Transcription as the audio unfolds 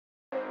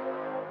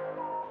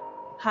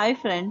Hi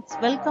friends,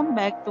 welcome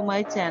back to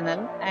my channel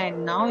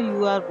and now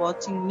you are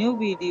watching new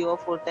video of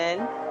hotel.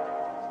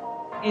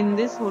 In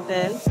this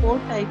hotel, 4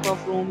 type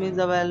of room is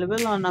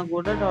available on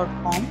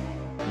agoda.com.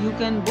 You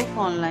can book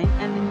online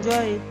and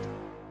enjoy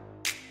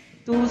it.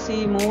 To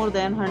see more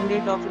than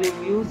 100 of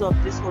reviews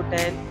of this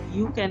hotel,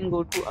 you can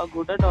go to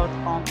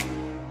agoda.com.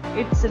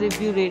 Its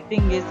review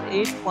rating is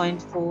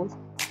 8.4.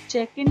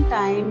 Check-in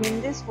time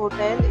in this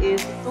hotel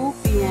is 2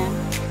 p.m.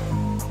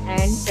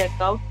 and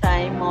checkout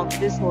time of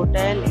this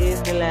hotel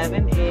is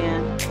 11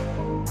 a.m.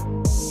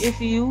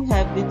 If you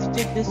have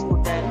visited this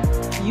hotel,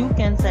 you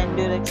can send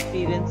your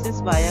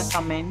experiences via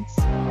comments.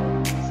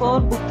 For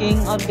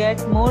booking or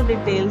get more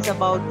details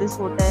about this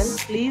hotel,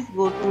 please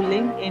go to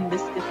link in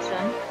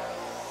description.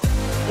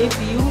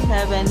 If you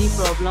have any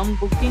problem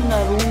booking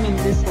a room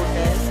in this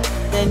hotel,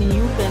 then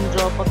you can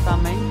drop a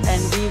comment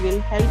and we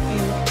will help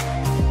you.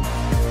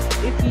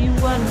 If you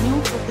are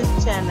new to this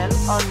channel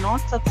or not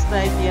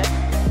subscribed yet,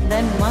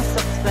 then must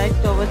subscribe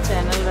to our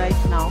channel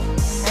right now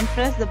and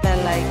press the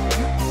bell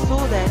icon so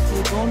that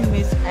you don't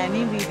miss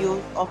any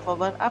videos of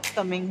our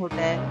upcoming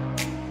hotel.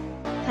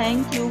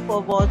 Thank you for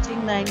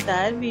watching the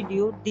entire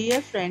video. Dear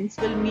friends,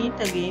 we'll meet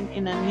again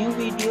in a new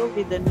video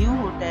with a new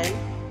hotel.